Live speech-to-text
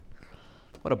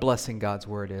What a blessing God's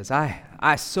Word is.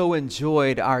 I so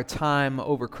enjoyed our time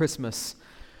over Christmas,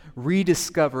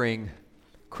 rediscovering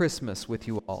Christmas with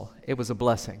you all. It was a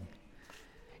blessing.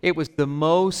 It was the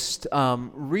most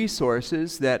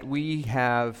resources that we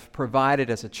have provided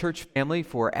as a church family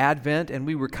for Advent, and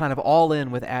we were kind of all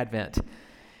in with Advent.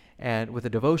 And with the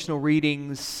devotional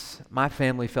readings, my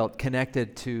family felt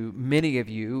connected to many of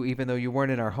you, even though you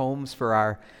weren't in our homes for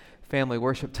our family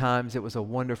worship times. It was a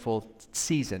wonderful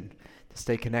season to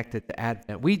stay connected to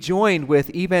Advent. We joined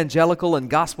with evangelical and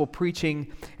gospel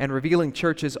preaching and revealing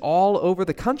churches all over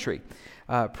the country,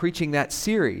 preaching that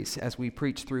series as we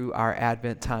preach through our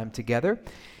Advent time together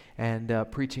and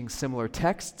preaching similar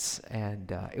texts,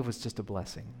 and it was just a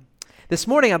blessing. This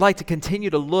morning, I'd like to continue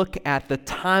to look at the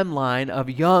timeline of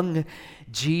young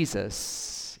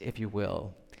Jesus, if you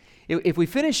will. If we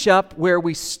finish up where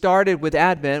we started with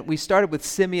Advent, we started with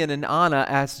Simeon and Anna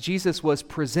as Jesus was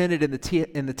presented in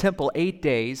the temple 8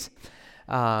 days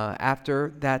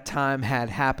after that time had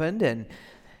happened. And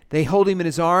they hold him in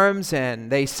his arms and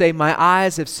they say, "My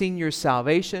eyes have seen your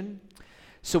salvation."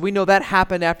 So we know that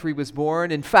happened after he was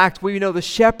born. In fact, we know the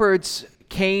shepherds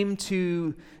came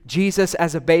to Jesus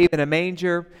as a babe in a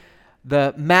manger.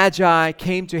 The Magi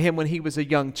came to him when he was a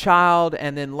young child.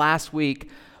 And then last week,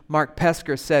 Mark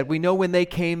Pesker said, "We know when they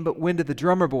came, but when did the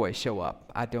drummer boy show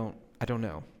up? I don't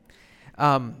know."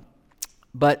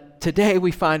 But today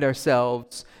we find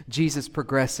ourselves Jesus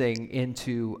progressing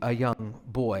into a young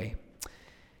boy.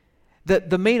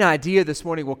 The main idea this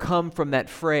morning will come from that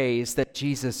phrase that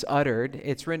Jesus uttered.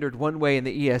 It's rendered one way in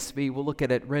the ESV. We'll look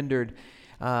at it rendered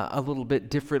a little bit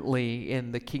differently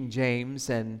in the King James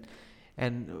and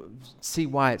see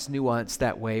why it's nuanced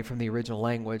that way from the original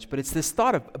language. But it's this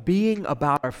thought of being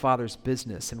about our Father's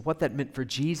business and what that meant for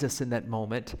Jesus in that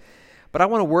moment. But I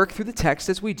want to work through the text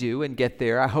as we do and get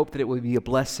there. I hope that it will be a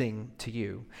blessing to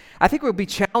you. I think we'll be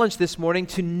challenged this morning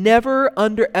to never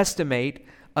underestimate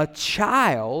a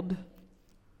child's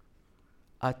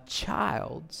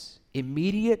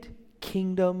immediate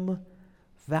kingdom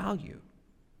value,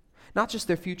 not just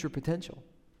their future potential.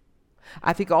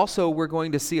 I think also we're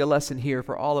going to see a lesson here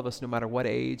for all of us, no matter what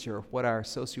age or what our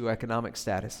socioeconomic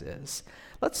status is.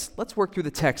 Let's work through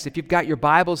the text. If you've got your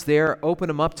Bibles there, open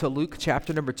them up to Luke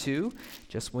chapter number 2.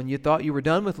 Just when you thought you were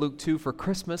done with Luke 2 for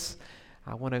Christmas,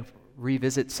 I want to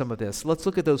revisit some of this. Let's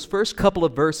look at those first couple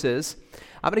of verses.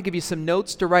 I'm going to give you some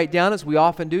notes to write down, as we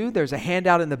often do. There's a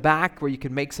handout in the back where you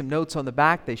can make some notes on the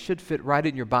back. They should fit right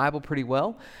in your Bible pretty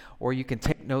well. Or you can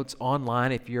take notes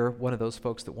online if you're one of those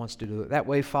folks that wants to do it that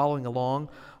way, following along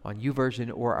on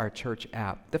YouVersion or our church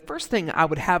app. The first thing I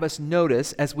would have us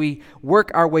notice as we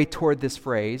work our way toward this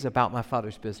phrase, about my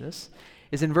Father's business,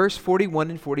 is in verse 41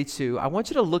 and 42. I want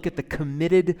you to look at the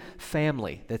committed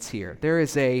family that's here. There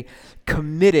is a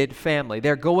committed family.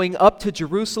 They're going up to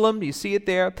Jerusalem. You see it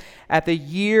there at the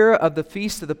year of the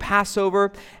feast of the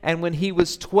Passover. And when he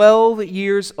was 12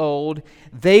 years old,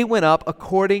 they went up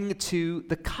according to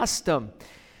the custom.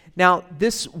 Now,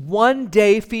 this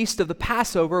one-day feast of the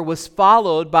Passover was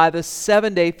followed by the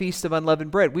 7-day feast of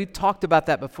unleavened bread. We've talked about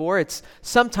that before. It's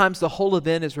sometimes the whole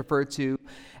event is referred to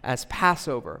as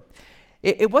Passover.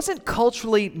 It wasn't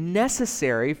culturally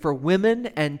necessary for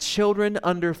women and children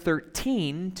under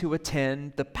 13 to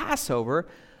attend the Passover,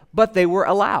 but they were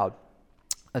allowed.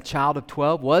 A child of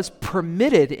 12 was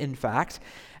permitted, in fact,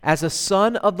 as a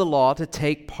son of the law to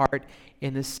take part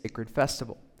in this sacred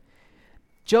festival.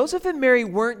 Joseph and Mary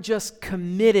weren't just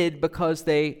committed because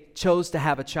they chose to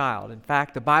have a child. In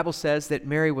fact, the Bible says that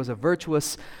Mary was a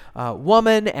virtuous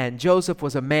woman and Joseph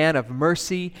was a man of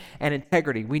mercy and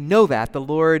integrity. We know that. The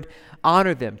Lord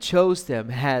honored them, chose them,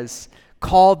 has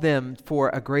called them for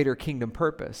a greater kingdom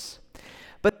purpose.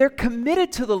 But they're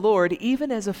committed to the Lord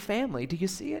even as a family. Do you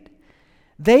see it?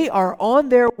 They are on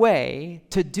their way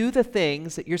to do the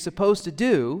things that you're supposed to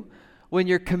do when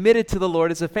you're committed to the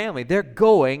Lord as a family. They're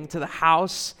going to the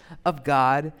house of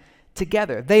God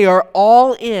together. They are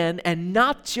all in, and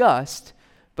not just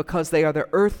because they are the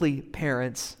earthly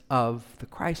parents of the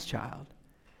Christ child.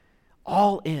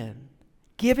 All in,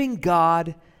 giving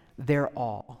God their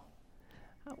all.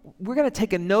 We're going to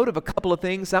take a note of a couple of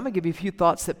things. I'm going to give you a few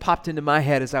thoughts that popped into my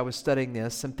head as I was studying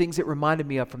this, some things that reminded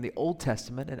me of from the Old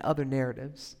Testament and other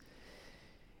narratives.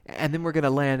 And then we're going to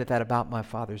land at that about my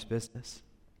Father's business.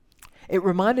 It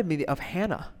reminded me of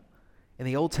Hannah in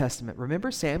the Old Testament.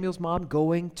 Remember Samuel's mom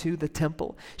going to the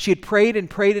temple? She had prayed and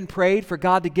prayed and prayed for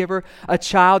God to give her a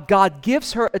child. God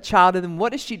gives her a child, and then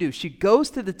what does she do? She goes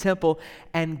to the temple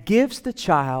and gives the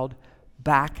child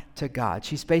back to God.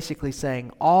 She's basically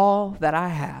saying, all that I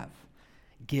have,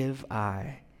 give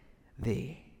I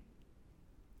thee.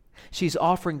 She's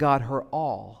offering God her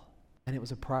all and it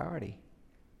was a priority.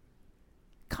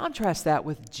 Contrast that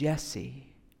with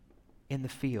Jesse in the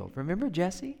field. Remember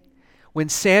Jesse? When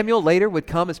Samuel later would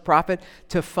come as prophet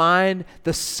to find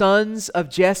the sons of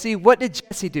Jesse, what did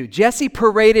Jesse do? Jesse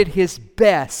paraded his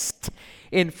best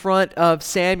in front of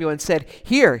Samuel and said,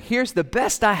 here's the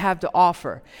best I have to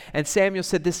offer. And Samuel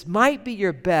said, this might be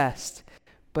your best,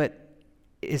 but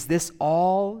is this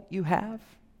all you have?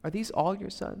 Are these all your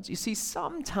sons? You see,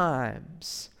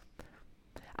 sometimes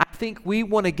I think we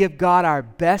want to give God our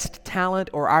best talent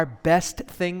or our best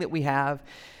thing that we have.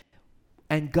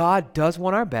 And God does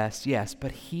want our best, yes,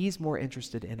 but He's more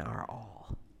interested in our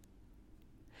all.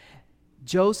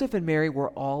 Joseph and Mary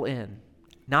were all in,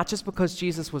 not just because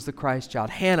Jesus was the Christ child.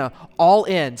 Hannah, all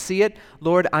in. See it?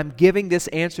 Lord, I'm giving this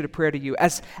answer to prayer to you.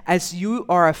 As you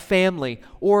are a family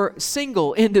or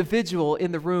single individual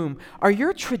in the room, are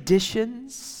your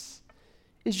traditions,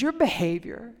 is your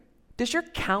behavior, does your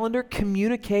calendar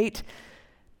communicate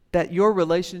that your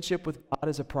relationship with God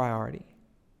is a priority?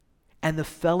 And the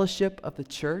fellowship of the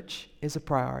church is a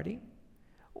priority?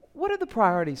 What are the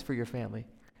priorities for your family?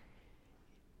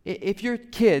 If your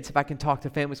kids, if I can talk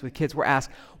to families with kids, we're asked,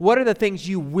 what are the things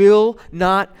you will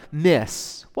not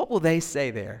miss? What will they say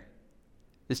there?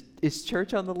 Is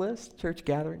church on the list? Church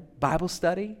gathering? Bible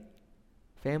study?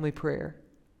 Family prayer?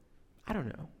 I don't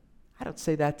know. I don't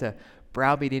say that to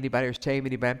browbeat anybody or shame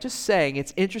anybody. I'm just saying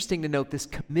it's interesting to note this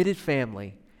committed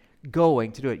family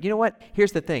going to do it. You know what?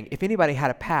 Here's the thing. If anybody had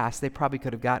a pass, they probably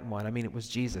could have gotten one. I mean, it was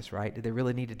Jesus, right? Did they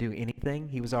really need to do anything?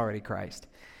 He was already Christ.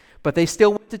 But they still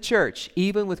went to church,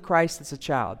 even with Christ as a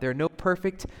child. There are no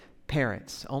perfect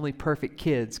parents. Only perfect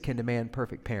kids can demand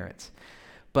perfect parents.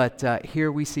 But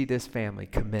here we see this family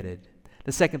committed.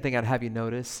 The second thing I'd have you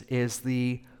notice is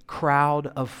the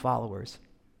crowd of followers.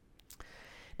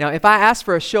 Now, if I ask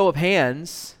for a show of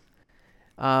hands,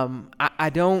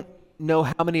 I don't know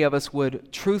how many of us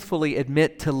would truthfully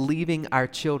admit to leaving our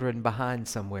children behind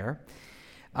somewhere.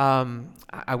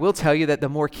 I will tell you that the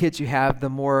more kids you have, the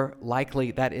more likely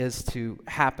that is to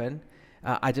happen.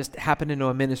 I just happen to know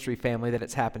a ministry family that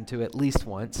it's happened to at least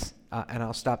once, and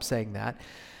I'll stop saying that.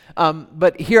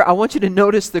 But here, I want you to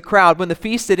notice the crowd. When the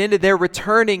feast had ended, they're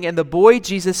returning, and the boy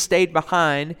Jesus stayed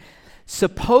behind,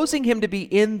 supposing him to be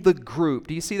in the group.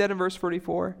 Do you see that in verse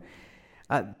 44?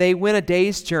 They went a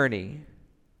day's journey.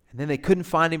 And then they couldn't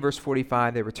find him, verse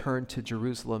 45. They returned to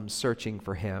Jerusalem searching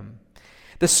for him.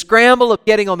 The scramble of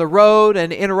getting on the road,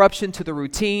 an interruption to the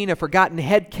routine, a forgotten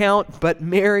head count, but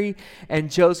Mary and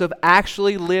Joseph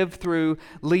actually lived through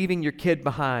leaving your kid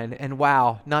behind. And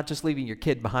wow, not just leaving your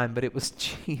kid behind, but it was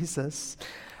Jesus.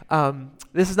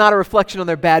 This is not a reflection on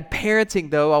their bad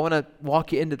parenting, though. I want to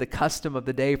walk you into the custom of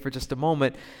the day for just a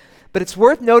moment. But it's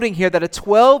worth noting here that a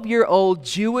 12-year-old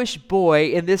Jewish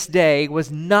boy in this day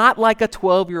was not like a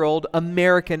 12-year-old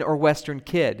American or Western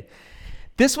kid.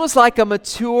 This was like a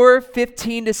mature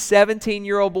 15 to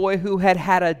 17-year-old boy who had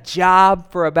had a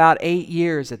job for about 8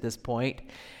 years at this point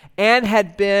and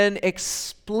had been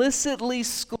explicitly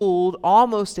schooled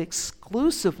almost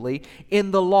exclusively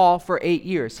in the law for 8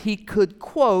 years. He could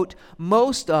quote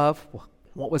most of,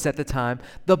 what was at the time,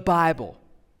 the Bible.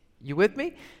 You with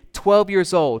me? 12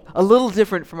 years old, a little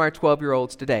different from our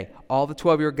 12-year-olds today. All the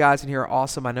 12-year-old guys in here are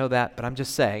awesome, I know that, but I'm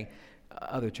just saying,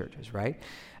 other churches, right?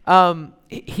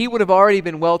 He would have already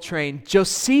been well-trained.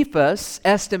 Josephus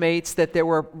estimates that there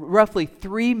were roughly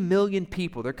 3 million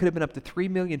people, there could have been up to 3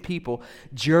 million people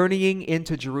journeying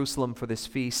into Jerusalem for this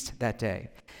feast that day.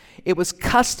 It was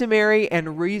customary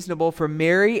and reasonable for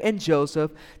Mary and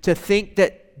Joseph to think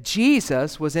that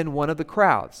Jesus was in one of the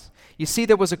crowds. You see,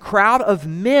 there was a crowd of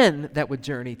men that would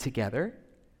journey together,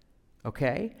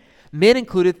 okay? Men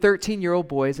included 13-year-old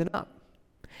boys and up.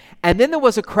 And then there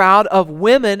was a crowd of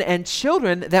women and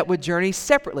children that would journey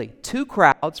separately. 2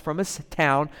 crowds from a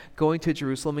town going to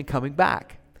Jerusalem and coming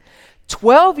back.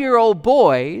 12-year-old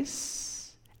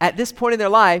boys, at this point in their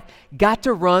life, got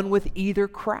to run with either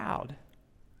crowd.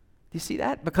 Do you see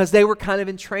that? Because they were kind of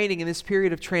in training in this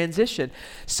period of transition.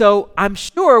 So I'm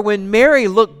sure when Mary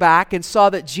looked back and saw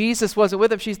that Jesus wasn't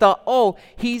with him, she thought, oh,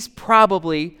 he's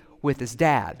probably with his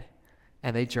dad.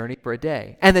 And they journeyed for a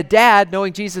day. And the dad,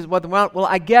 knowing Jesus wasn't around, well,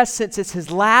 I guess since it's his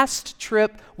last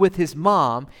trip with his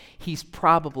mom, he's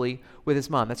probably with his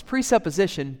mom. That's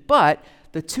presupposition, but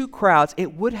the 2 crowds,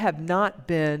 it would have not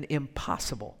been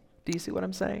impossible. Do you see what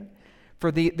I'm saying?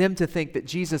 For them to think that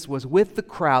Jesus was with the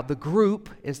crowd, the group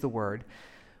is the word,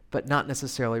 but not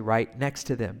necessarily right next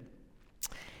to them.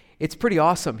 It's pretty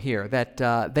awesome here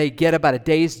that they get about a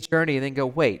day's journey and then go,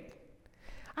 wait,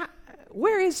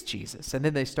 where is Jesus? And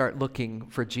then they start looking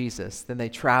for Jesus. Then they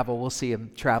travel. We'll see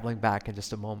him traveling back in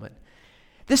just a moment.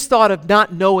 This thought of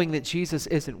not knowing that Jesus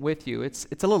isn't with you, it's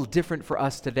a little different for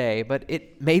us today, but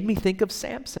it made me think of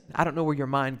Samson. I don't know where your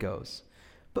mind goes,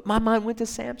 but my mind went to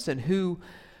Samson, who,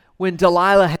 when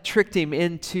Delilah had tricked him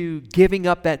into giving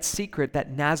up that secret,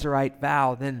 that Nazirite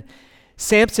vow, then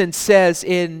Samson says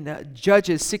in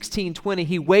Judges 16:20,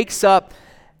 he wakes up,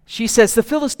 she says, "The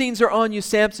Philistines are on you,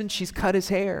 Samson." She's cut his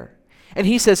hair. And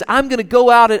he says, "I'm going to go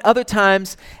out at other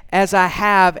times as I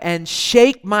have and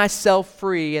shake myself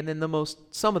free." And then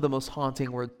some of the most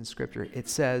haunting words in Scripture, it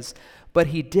says, "But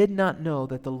he did not know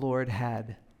that the Lord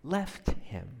had left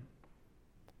him."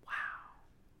 Wow.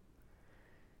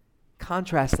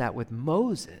 Contrast that with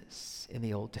Moses in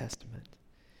the Old Testament,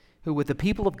 who with the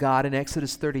people of God in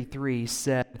Exodus 33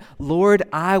 said, "Lord,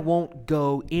 I won't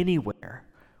go anywhere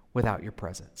without your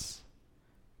presence."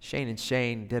 Shane and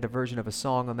Shane did a version of a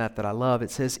song on that I love.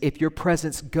 It says, "If your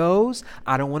presence goes,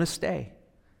 I don't want to stay.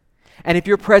 And if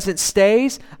your presence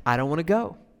stays, I don't want to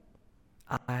go.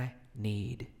 I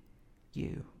need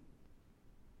you."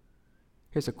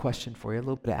 Here's a question for you, a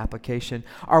little bit of application.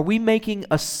 Are we making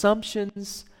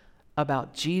assumptions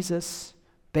about Jesus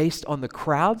based on the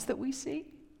crowds that we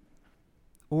see?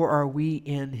 Or are we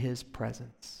in his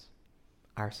presence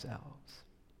ourselves?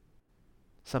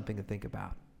 Something to think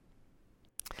about.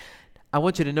 I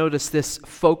want you to notice this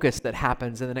focus that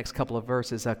happens in the next couple of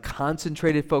verses, a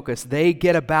concentrated focus. They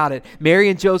get about it. Mary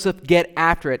and Joseph get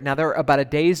after it. Now, they're about a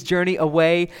day's journey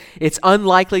away. It's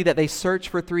unlikely that they search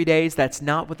for 3 days. That's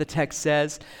not what the text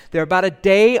says. They're about a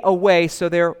day away, so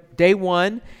they're day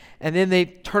one, and then they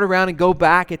turn around and go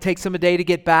back. It takes them a day to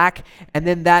get back, and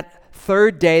then that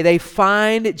third day, they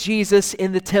find Jesus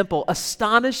in the temple,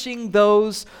 astonishing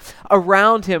those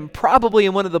around him, probably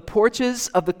in one of the porches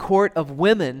of the court of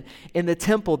women in the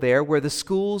temple there, where the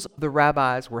schools of the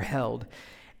rabbis were held,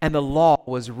 and the law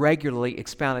was regularly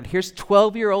expounded. Here's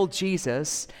 12-year-old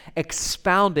Jesus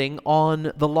expounding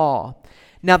on the law.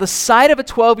 Now, the sight of a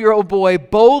 12-year-old boy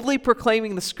boldly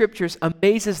proclaiming the scriptures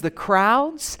amazes the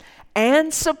crowds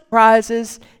and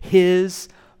surprises his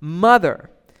mother.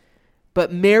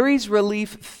 But Mary's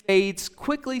relief fades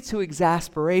quickly to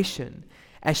exasperation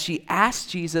as she asks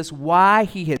Jesus why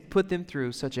he had put them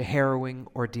through such a harrowing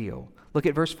ordeal. Look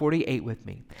at verse 48 with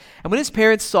me. "And when his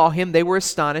parents saw him, they were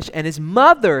astonished, and his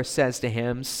mother says to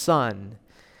him, 'Son,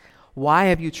 why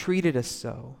have you treated us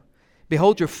so?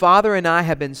 Behold, your father and I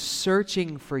have been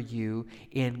searching for you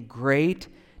in great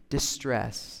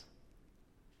distress.'"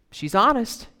 She's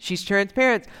honest. She's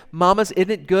transparent. Mamas, isn't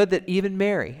it good that even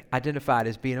Mary identified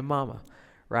as being a mama,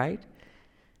 right?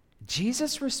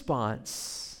 Jesus'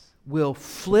 response will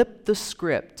flip the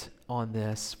script on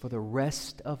this for the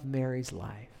rest of Mary's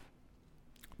life.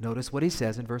 Notice what he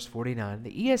says in verse 49.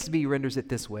 The ESV renders it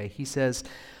this way. He says,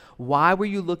 "Why were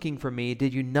you looking for me?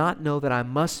 Did you not know that I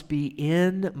must be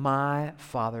in my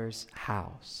Father's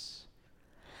house?"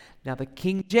 Now, the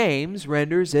King James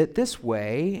renders it this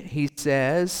way. He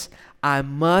says, "I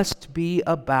must be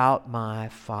about my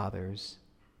Father's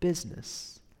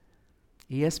business."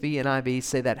 ESV and NIV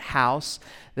say that house.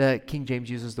 The King James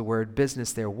uses the word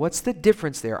business there. What's the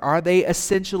difference there? Are they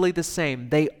essentially the same?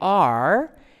 They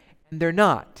are, and they're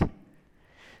not.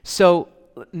 So,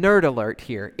 nerd alert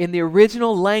here. In the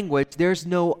original language, there's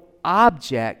no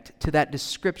object to that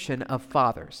description of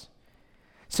fathers.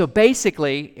 So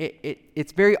basically,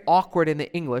 it's very awkward in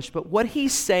the English, but what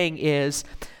he's saying is,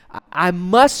 I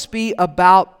must be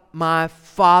about my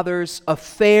Father's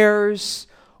affairs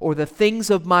or the things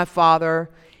of my Father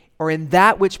or in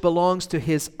that which belongs to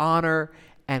his honor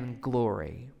and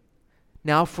glory.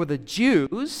 Now, for the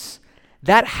Jews,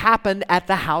 that happened at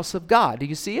the house of God. Do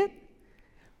you see it?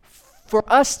 For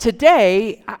us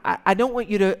today, I don't want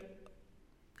you to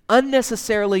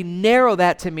unnecessarily narrow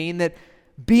that to mean that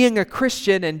being a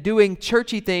Christian and doing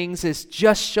churchy things is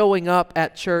just showing up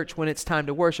at church when it's time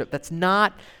to worship. That's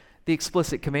not the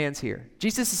explicit commands here.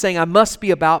 Jesus is saying, I must be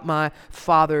about my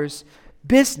Father's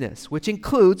business, which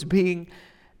includes being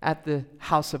at the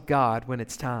house of God when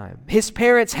it's time. His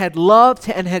parents had loved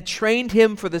and had trained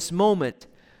him for this moment,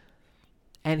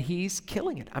 and he's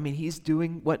killing it. I mean, he's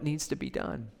doing what needs to be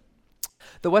done.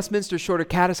 The Westminster Shorter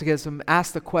Catechism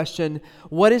asks the question,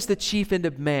 what is the chief end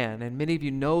of man? And many of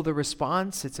you know the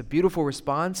response. It's a beautiful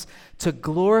response. To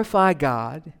glorify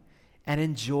God and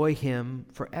enjoy him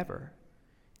forever.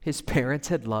 His parents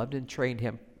had loved and trained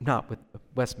him, not with the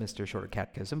Westminster Shorter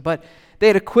Catechism, but they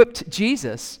had equipped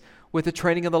Jesus with the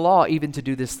training of the law, even to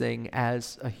do this thing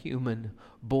as a human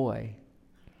boy.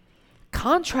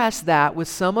 Contrast that with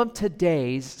some of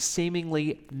today's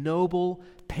seemingly noble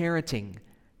parenting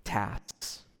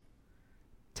tasks.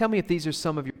 Tell me if these are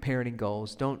some of your parenting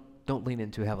goals. Don't lean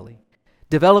in too heavily.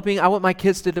 I want my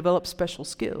kids to develop special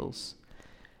skills.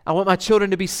 I want my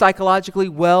children to be psychologically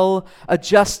well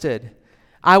adjusted.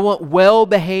 I want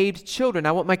well-behaved children.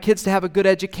 I want my kids to have a good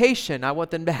education. I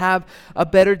want them to have a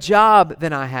better job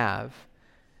than I have.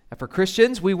 And for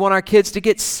Christians, we want our kids to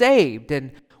get saved,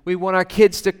 and we want our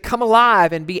kids to come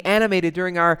alive and be animated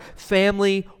during our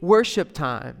family worship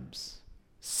times.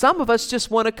 Some of us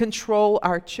just want to control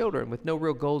our children with no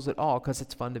real goals at all because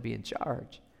it's fun to be in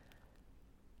charge.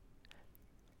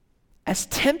 As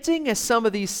tempting as some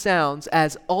of these sounds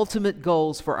as ultimate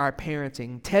goals for our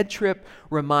parenting, Ted Tripp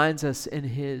reminds us in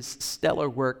his stellar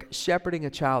work, Shepherding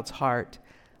a Child's Heart,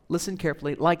 listen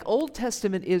carefully, like Old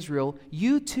Testament Israel,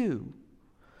 you too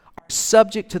are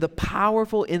subject to the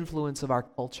powerful influence of our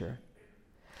culture.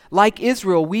 Like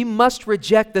Israel, we must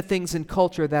reject the things in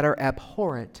culture that are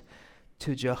abhorrent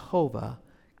to Jehovah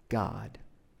God.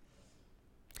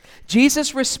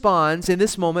 Jesus responds in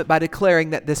this moment by declaring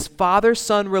that this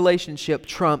father-son relationship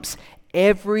trumps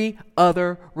every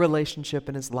other relationship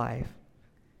in his life.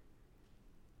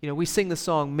 You know, we sing the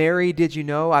song, Mary, Did You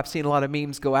Know? I've seen a lot of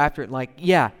memes go after it like,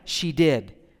 yeah, she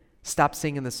did. Stop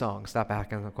singing the song. Stop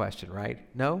asking the question, right?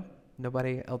 No?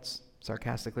 Nobody else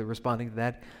sarcastically responding to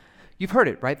that? You've heard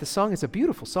it, right? The song is a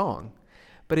beautiful song.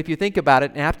 But if you think about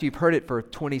it, and after you've heard it for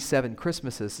 27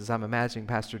 Christmases, as I'm imagining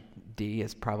Pastor D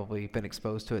has probably been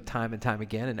exposed to it time and time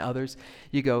again, and others,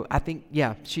 you go, I think,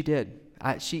 yeah, she did.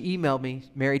 She emailed me,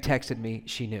 Mary texted me,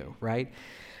 she knew, right?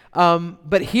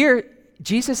 But here,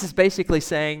 Jesus is basically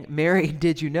saying, Mary,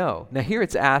 did you know? Now here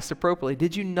it's asked appropriately,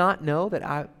 did you not know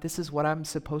that this is what I'm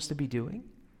supposed to be doing?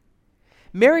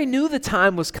 Mary knew the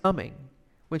time was coming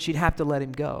when she'd have to let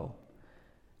him go.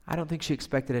 I don't think she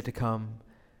expected it to come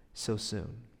so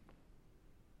soon.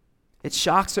 It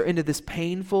shocks her into this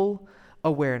painful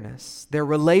awareness. Their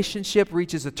relationship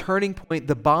reaches a turning point.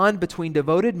 The bond between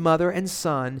devoted mother and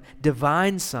son,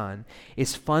 divine son,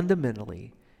 is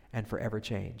fundamentally and forever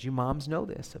changed. You moms know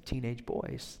this of teenage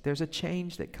boys. There's a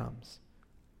change that comes.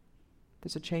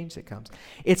 There's a change that comes.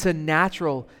 It's a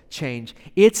natural change.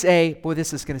 It's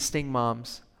this is going to sting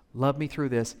moms. Love me through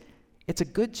this. It's a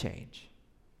good change.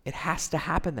 It has to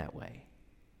happen that way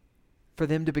for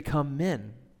them to become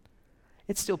men.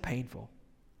 It's still painful.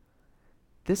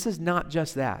 This is not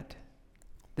just that.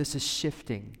 This is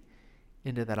shifting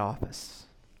into that office.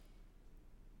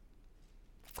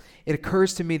 It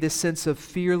occurs to me this sense of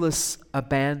fearless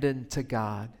abandon to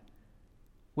God,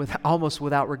 almost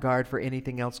without regard for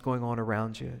anything else going on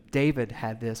around you. David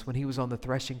had this when he was on the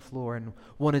threshing floor and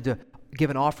wanted to give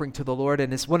an offering to the Lord,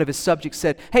 and one of his subjects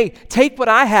said, hey, take what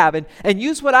I have and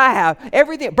use what I have,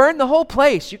 everything, burn the whole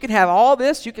place. You can have all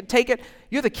this, you can take it,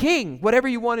 you're the king, whatever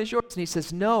you want is yours. And he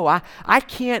says, no, I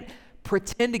can't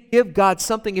pretend to give God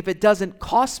something if it doesn't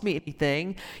cost me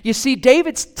anything. You see,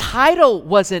 David's title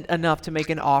wasn't enough to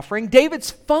make an offering. David's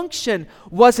function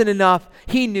wasn't enough,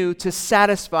 he knew, to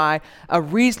satisfy a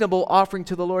reasonable offering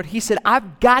to the Lord. He said,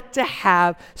 I've got to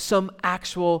have some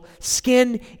actual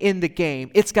skin in the game.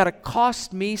 It's got to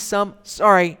cost me some,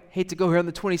 hate to go here on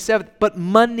the 27th, but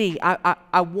money.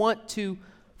 I want to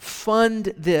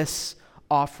fund this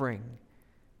offering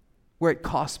where it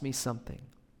costs me something.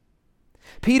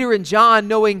 Peter and John,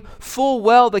 knowing full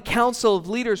well the council of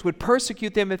leaders would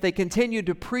persecute them if they continued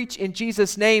to preach in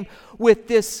Jesus' name with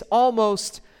this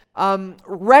almost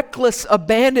reckless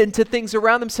abandon to things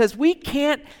around them, says, we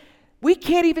can't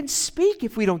even speak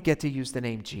if we don't get to use the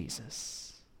name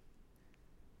Jesus.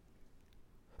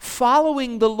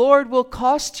 Following the Lord will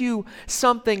cost you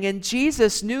something, and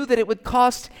Jesus knew that it would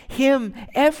cost him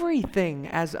everything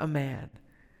as a man.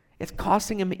 It's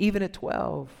costing him even at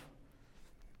 12.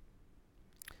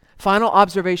 Final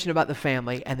observation about the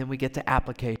family, and then we get to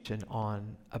application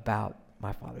on about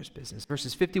my Father's business.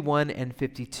 Verses 51 and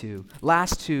 52.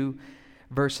 Last two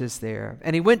verses there.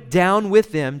 And he went down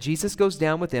with them, Jesus goes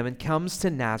down with them and comes to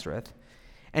Nazareth,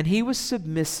 and he was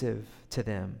submissive to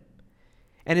them.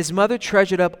 And his mother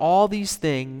treasured up all these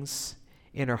things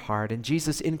in her heart. And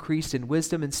Jesus increased in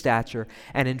wisdom and stature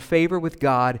and in favor with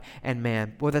God and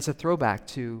man. Boy, that's a throwback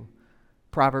to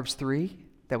Proverbs 3.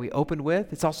 That we opened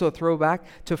with. It's also a throwback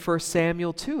to 1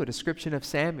 Samuel 2, a description of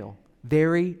Samuel.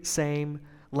 Very same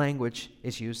language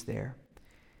is used there.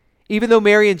 Even though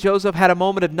Mary and Joseph had a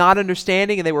moment of not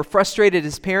understanding and they were frustrated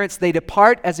as parents, they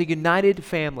depart as a united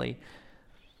family.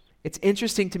 It's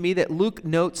interesting to me that Luke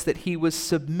notes that he was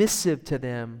submissive to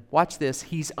them. Watch this.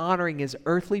 He's honoring his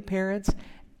earthly parents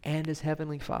and his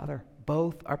heavenly Father.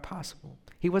 Both are possible.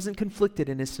 He wasn't conflicted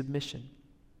in his submission.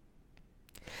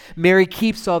 Mary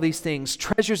keeps all these things,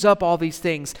 treasures up all these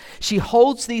things. She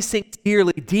holds these things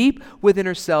dearly, deep within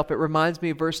herself. It reminds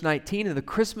me of verse 19 in the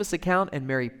Christmas account, and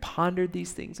Mary pondered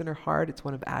these things in her heart. It's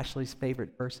one of Ashley's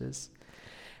favorite verses.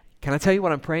 Can I tell you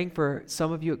what I'm praying for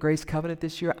some of you at Grace Covenant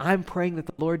this year? I'm praying that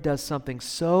the Lord does something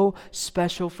so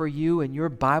special for you in your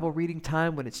Bible reading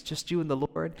time when it's just you and the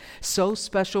Lord. So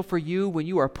special for you when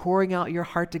you are pouring out your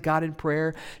heart to God in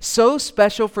prayer. So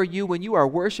special for you when you are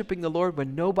worshiping the Lord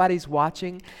when nobody's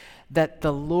watching, that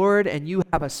the Lord and you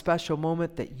have a special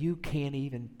moment that you can't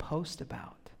even post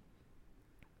about.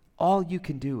 All you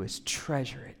can do is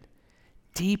treasure it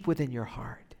deep within your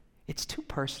heart. It's too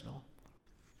personal.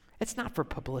 It's not for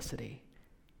publicity.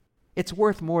 It's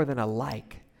worth more than a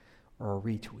like or a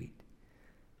retweet.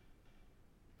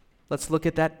 Let's look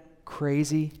at that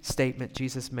crazy statement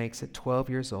Jesus makes at 12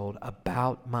 years old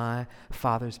about my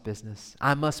Father's business.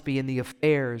 I must be in the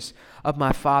affairs of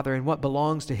my Father and what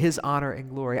belongs to his honor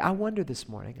and glory. I wonder this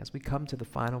morning as we come to the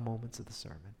final moments of the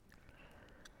sermon.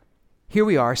 Here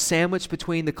we are, sandwiched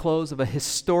between the close of a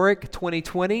historic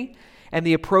 2020 and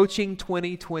the approaching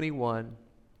 2021.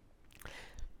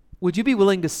 Would you be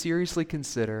willing to seriously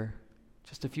consider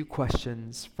just a few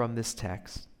questions from this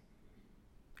text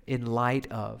in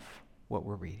light of what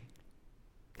we're reading?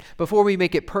 Before we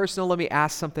make it personal, let me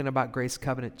ask something about Grace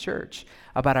Covenant Church,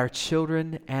 about our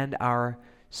children and our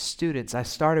students. I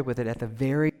started with it at the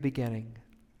very beginning.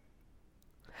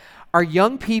 Are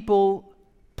young people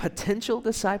potential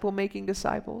disciple-making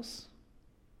disciples?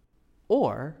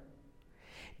 Or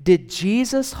did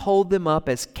Jesus hold them up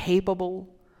as capable,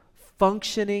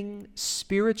 functioning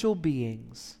spiritual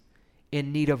beings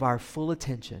in need of our full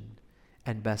attention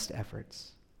and best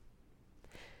efforts?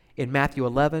 In Matthew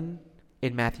 11,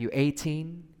 in Matthew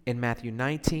 18, in Matthew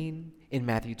 19, in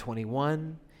Matthew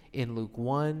 21, in Luke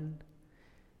 1,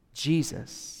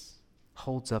 Jesus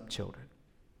holds up children.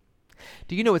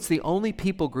 Do you know it's the only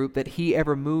people group that he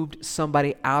ever moved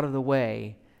somebody out of the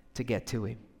way to get to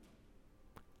him?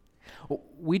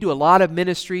 We do a lot of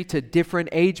ministry to different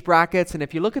age brackets, and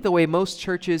if you look at the way most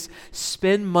churches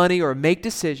spend money or make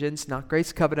decisions, not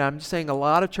Grace Covenant, I'm just saying a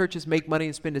lot of churches make money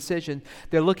and spend decisions,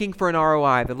 they're looking for an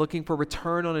ROI, they're looking for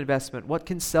return on investment. What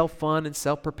can self-fund and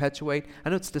self-perpetuate? I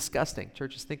know it's disgusting,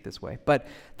 churches think this way, but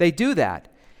they do that.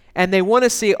 And they want to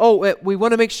see, we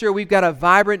want to make sure we've got a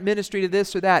vibrant ministry to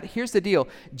this or that. Here's the deal.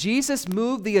 Jesus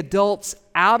moved the adults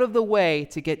out of the way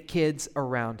to get kids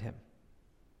around him.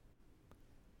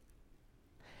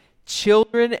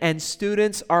 Children and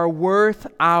students are worth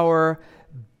our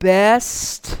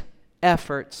best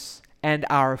efforts and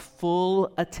our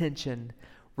full attention,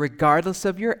 regardless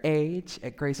of your age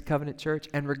at Grace Covenant Church,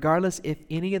 and regardless if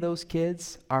any of those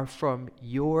kids are from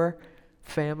your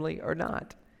family or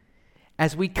not.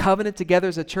 As we covenant together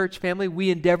as a church family, we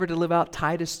endeavor to live out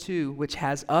Titus 2, which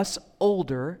has us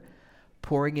older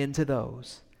pouring into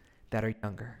those that are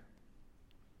younger.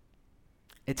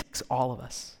 It takes all of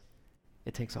us.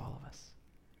 It takes all of us.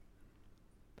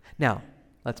 Now,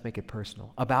 let's make it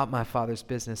personal. About my Father's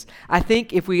business. I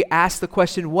think if we ask the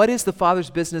question, what is the Father's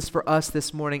business for us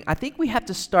this morning? I think we have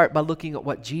to start by looking at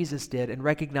what Jesus did and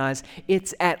recognize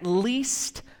it's at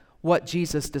least what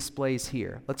Jesus displays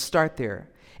here. Let's start there.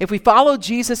 If we follow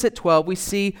Jesus at 12, we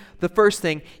see the first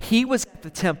thing. He was at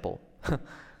the temple.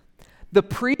 The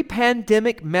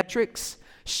pre-pandemic metrics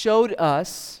showed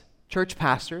us, church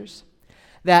pastors,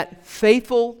 that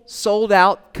faithful, sold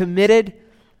out, committed,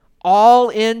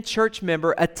 all-in church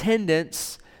member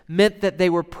attendance meant that they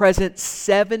were present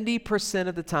 70%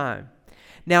 of the time.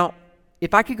 Now,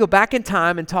 if I could go back in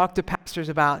time and talk to pastors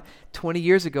about 20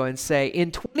 years ago and say,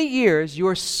 in 20 years,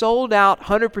 you're sold out,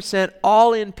 100%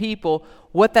 all-in people,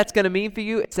 what that's going to mean for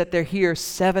you is that they're here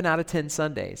 7 out of 10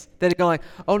 Sundays. They're going like,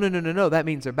 oh, no, that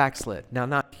means they're backslid. Now,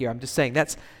 not here. I'm just saying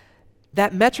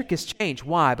that metric has changed.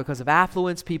 Why? Because of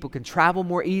affluence, people can travel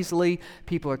more easily,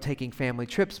 people are taking family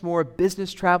trips more,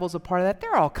 business travel is a part of that.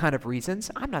 There are all kind of reasons.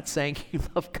 I'm not saying you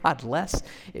love God less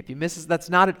if you miss it. That's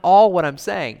not at all what I'm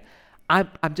saying.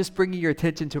 I'm just bringing your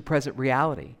attention to a present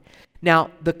reality.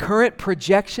 Now, the current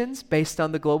projections based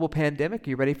on the global pandemic, are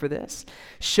you ready for this?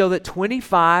 Show that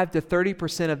 25 to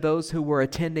 30% of those who were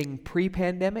attending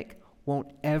pre-pandemic won't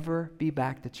ever be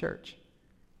back to church.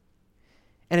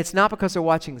 And it's not because they're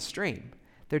watching the stream.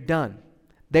 They're done.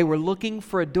 They were looking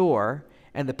for a door,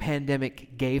 and the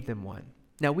pandemic gave them one.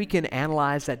 Now, we can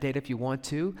analyze that data if you want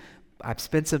to. I've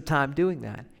spent some time doing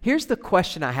that. Here's the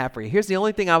question I have for you. Here's the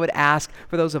only thing I would ask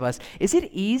for those of us. Is it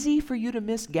easy for you to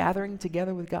miss gathering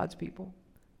together with God's people?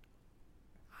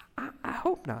 I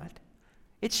hope not.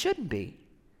 It shouldn't be.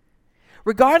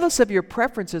 Regardless of your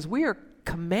preferences, we are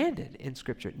commanded in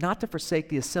Scripture not to forsake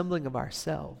the assembling of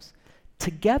ourselves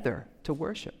together to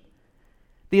worship.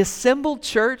 The assembled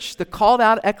church, the called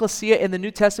out ecclesia in the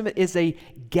New Testament, is a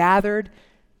gathered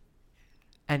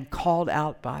and called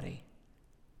out body.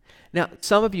 Now,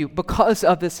 some of you, because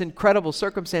of this incredible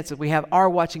circumstance that we have, are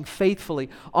watching faithfully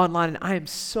online, and I am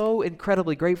so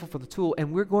incredibly grateful for the tool,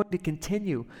 and we're going to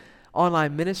continue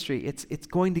online ministry. It's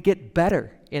going to get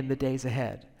better in the days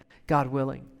ahead, God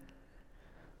willing.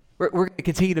 We're going to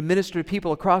continue to minister to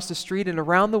people across the street and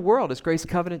around the world as Grace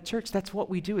Covenant Church. That's what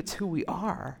we do. It's who we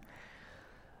are.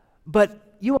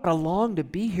 But you ought to long to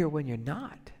be here when you're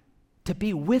not, to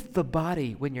be with the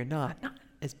body when you're not. Not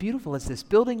as beautiful as this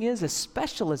building is, as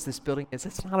special as this building is,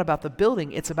 it's not about the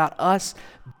building, it's about us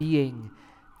being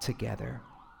together.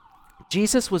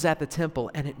 Jesus was at the temple,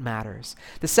 and it matters.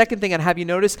 The second thing I'd have you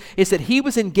notice is that he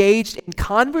was engaged in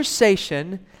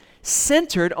conversation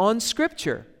centered on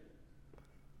Scripture.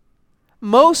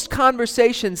 Most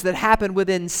conversations that happen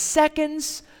within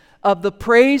seconds of the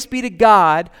praise be to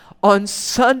God on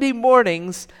Sunday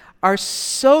mornings are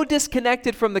so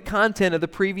disconnected from the content of the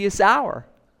previous hour.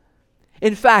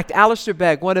 In fact, Alistair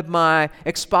Begg, one of my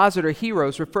expositor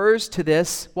heroes, refers to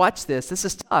this, watch this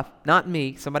is tough, not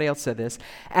me, somebody else said this,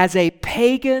 as a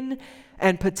pagan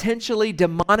and potentially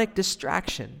demonic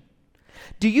distraction.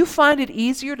 Do you find it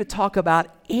easier to talk about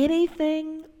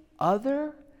anything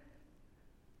other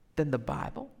than the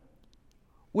Bible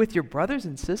with your brothers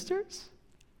and sisters?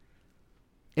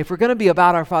 If we're going to be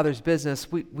about our Father's business,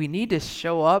 we need to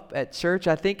show up at church,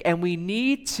 I think, and we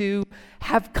need to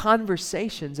have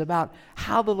conversations about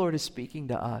how the Lord is speaking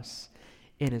to us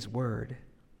in His Word.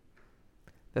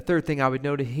 The third thing I would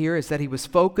note here is that he was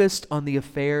focused on the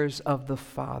affairs of the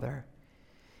Father.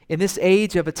 In this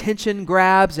age of attention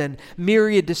grabs and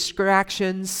myriad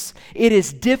distractions, it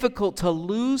is difficult to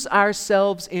lose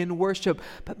ourselves in worship.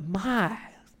 But my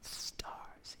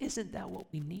stars, isn't that what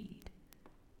we need?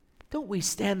 Don't we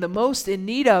stand the most in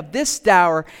need of this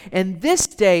hour and this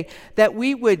day, that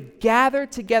we would gather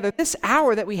together? This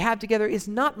hour that we have together is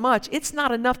not much. It's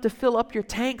not enough to fill up your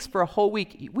tanks for a whole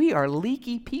week. We are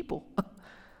leaky people.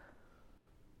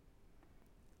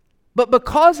 But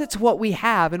because it's what we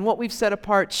have and what we've set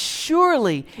apart,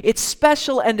 surely it's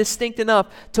special and distinct enough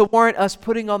to warrant us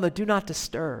putting on the do not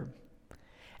disturb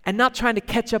and not trying to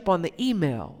catch up on the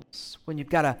emails when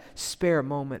you've got a spare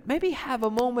moment. Maybe have a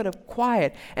moment of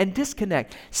quiet and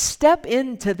disconnect. Step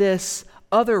into this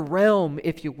other realm,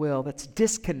 if you will, that's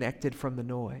disconnected from the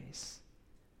noise.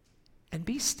 And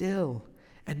be still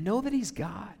and know that He's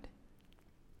God.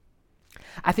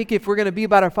 I think if we're going to be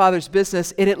about our Father's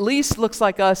business, it at least looks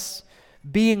like us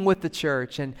being with the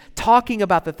church and talking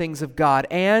about the things of God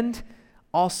and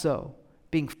also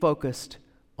being focused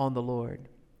on the Lord.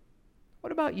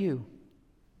 What about you?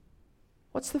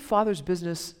 What's the Father's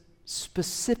business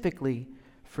specifically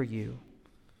for you?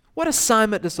 What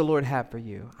assignment does the Lord have for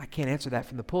you? I can't answer that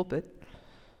from the pulpit.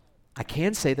 I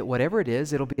can say that whatever it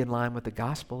is, it'll be in line with the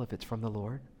gospel if it's from the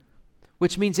Lord,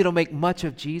 which means it'll make much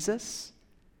of Jesus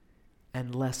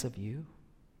and less of you.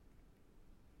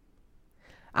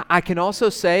 I can also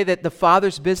say that the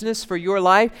Father's business for your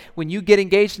life, when you get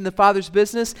engaged in the Father's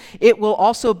business, it will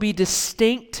also be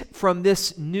distinct from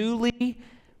this newly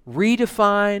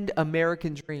redefined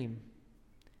American dream.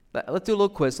 Let's do a little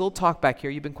quiz, a little talk back here.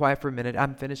 You've been quiet for a minute.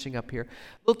 I'm finishing up here.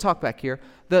 A little talk back here.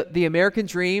 The American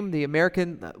dream, the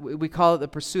American, we call it the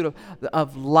pursuit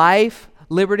of life,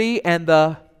 liberty, and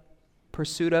the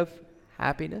pursuit of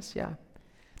happiness. Yeah.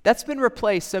 That's been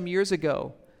replaced some years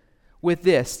ago with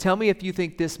this. Tell me if you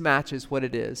think this matches what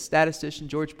it is. Statistician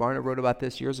George Barna wrote about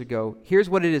this years ago. Here's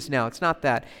what it is now. It's not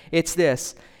that. It's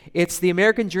this. It's the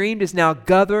American dream is now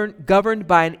governed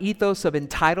by an ethos of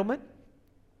entitlement,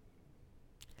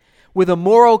 with a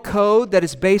moral code that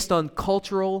is based on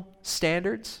cultural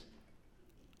standards,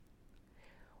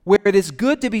 where it is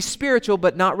good to be spiritual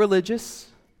but not religious,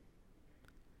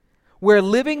 where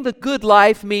living the good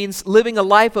life means living a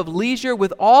life of leisure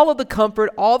with all of the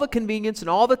comfort, all the convenience, and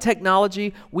all the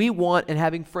technology we want, and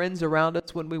having friends around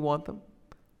us when we want them.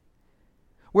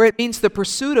 Where it means the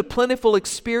pursuit of plentiful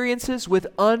experiences with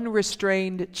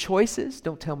unrestrained choices.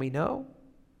 Don't tell me no.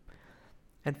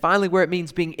 And finally, where it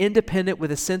means being independent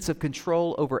with a sense of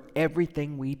control over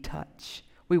everything we touch.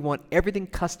 We want everything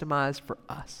customized for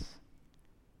us.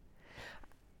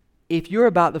 If you're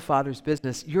about the Father's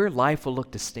business, your life will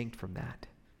look distinct from that.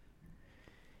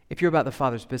 If you're about the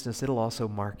Father's business, it'll also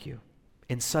mark you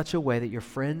in such a way that your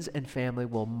friends and family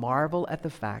will marvel at the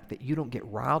fact that you don't get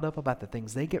riled up about the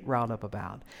things they get riled up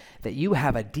about, that you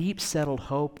have a deep settled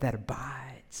hope that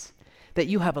abides, that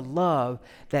you have a love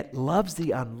that loves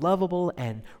the unlovable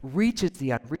and reaches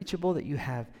the unreachable, that you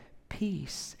have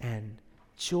peace and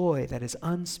joy that is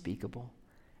unspeakable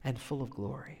and full of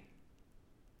glory.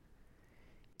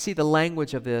 See, the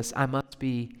language of this, I must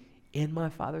be in my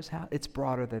Father's house, it's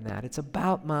broader than that. It's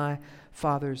about my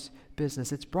Father's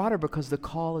business. It's broader because the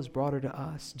call is broader to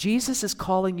us. Jesus is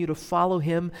calling you to follow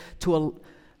him to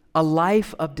a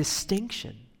life of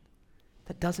distinction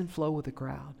that doesn't flow with the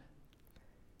crowd.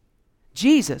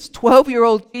 Jesus,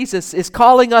 12-year-old Jesus, is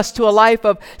calling us to a life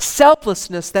of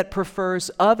selflessness that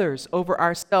prefers others over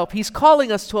ourselves. He's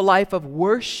calling us to a life of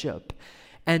worship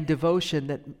and devotion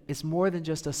that is more than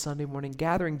just a Sunday morning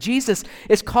gathering. Jesus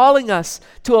is calling us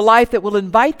to a life that will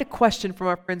invite the question from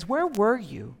our friends, where were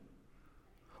you?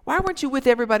 Why weren't you with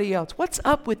everybody else? What's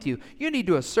up with you? You need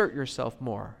to assert yourself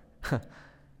more.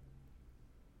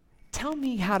 Tell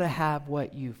me how to have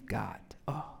what you've got.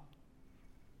 Oh.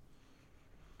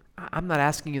 I'm not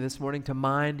asking you this morning to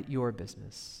mind your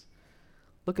business.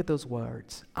 Look at those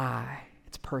words. I,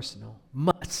 it's personal.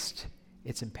 Must,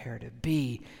 it's imperative.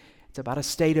 Be, it's about a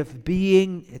state of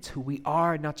being. It's who we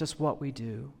are, not just what we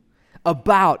do.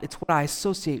 About, it's what I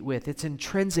associate with. It's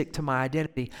intrinsic to my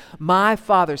identity. My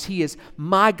Father's, he is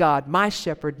my God, my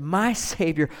shepherd, my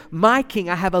Savior, my King.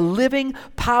 I have a living,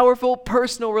 powerful,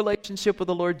 personal relationship with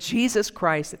the Lord Jesus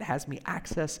Christ that has me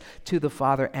access to the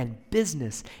Father. And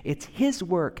business, it's his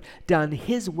work done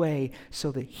his way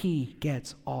so that he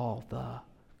gets all the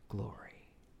glory.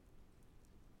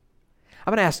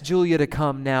 I'm going to ask Julia to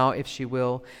come now, if she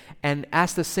will, and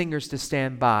ask the singers to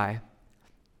stand by.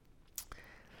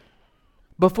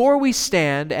 Before we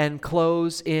stand and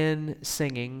close in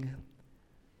singing,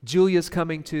 Julia's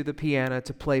coming to the piano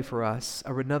to play for us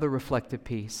another reflective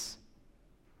piece.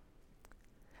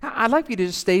 I'd like you to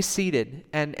just stay seated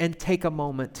and take a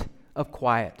moment of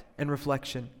quiet and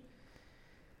reflection.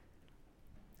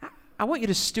 I want you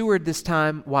to steward this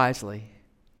time wisely.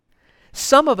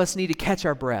 Some of us need to catch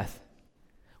our breath.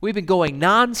 We've been going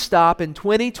nonstop in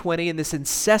 2020 in this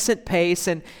incessant pace,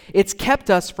 and it's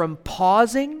kept us from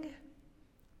pausing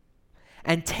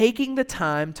and taking the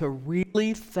time to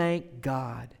really thank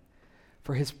God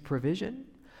for his provision,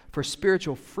 for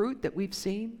spiritual fruit that we've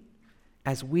seen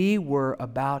as we were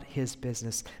about his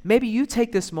business. Maybe you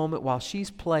take this moment while she's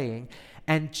playing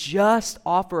and just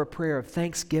offer a prayer of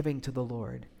thanksgiving to the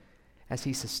Lord as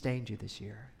he sustained you this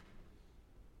year.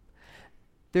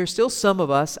 There's still some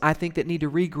of us, I think, that need to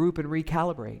regroup and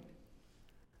recalibrate.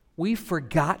 We've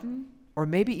forgotten, or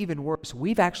maybe even worse,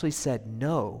 we've actually said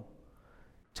no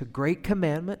to great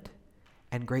commandment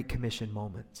and great commission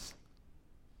moments.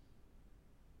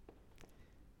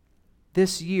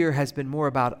 This year has been more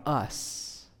about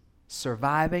us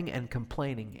surviving and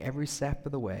complaining every step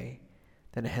of the way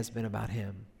than it has been about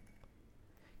him.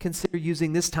 Consider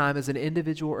using this time as an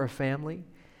individual or family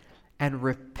and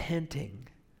repenting,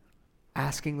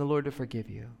 asking the Lord to forgive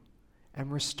you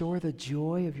and restore the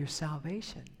joy of your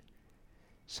salvation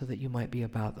so that you might be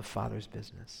about the Father's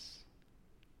business.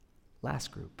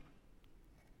 Last group.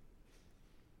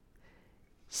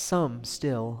 Some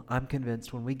still, I'm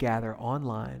convinced, when we gather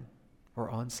online or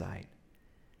on site,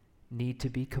 need to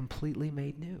be completely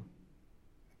made new.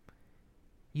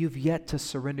 You've yet to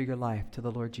surrender your life to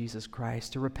the Lord Jesus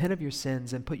Christ, to repent of your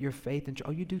sins and put your faith in,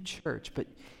 you do church, but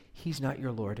he's not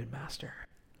your Lord and Master.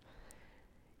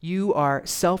 You are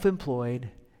self-employed,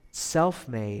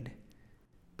 self-made,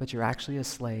 but you're actually a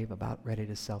slave about ready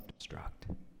to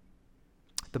self-destruct.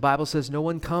 The Bible says no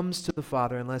one comes to the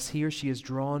Father unless he or she is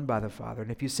drawn by the Father. And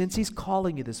if you sense he's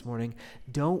calling you this morning,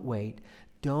 don't wait.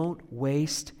 Don't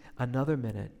waste another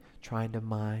minute trying to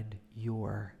mind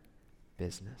your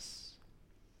business.